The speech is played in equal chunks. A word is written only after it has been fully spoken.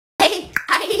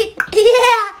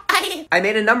I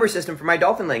made a number system for my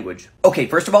dolphin language. Okay,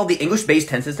 first of all, the English base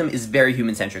 10 system is very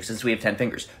human-centric since we have 10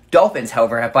 fingers. Dolphins,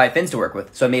 however, have 5 fins to work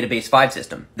with, so I made a base 5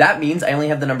 system. That means I only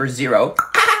have the numbers 0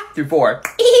 through 4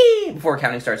 before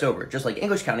counting starts over, just like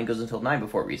English counting goes until 9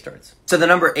 before it restarts. So the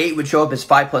number 8 would show up as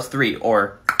 5 plus 3,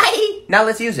 or Now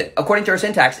let's use it. According to our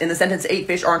syntax, in the sentence 8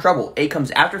 fish are in trouble, 8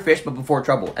 comes after fish but before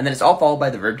trouble, and then it's all followed by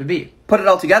the verb to be. Put it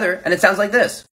all together, and it sounds like this.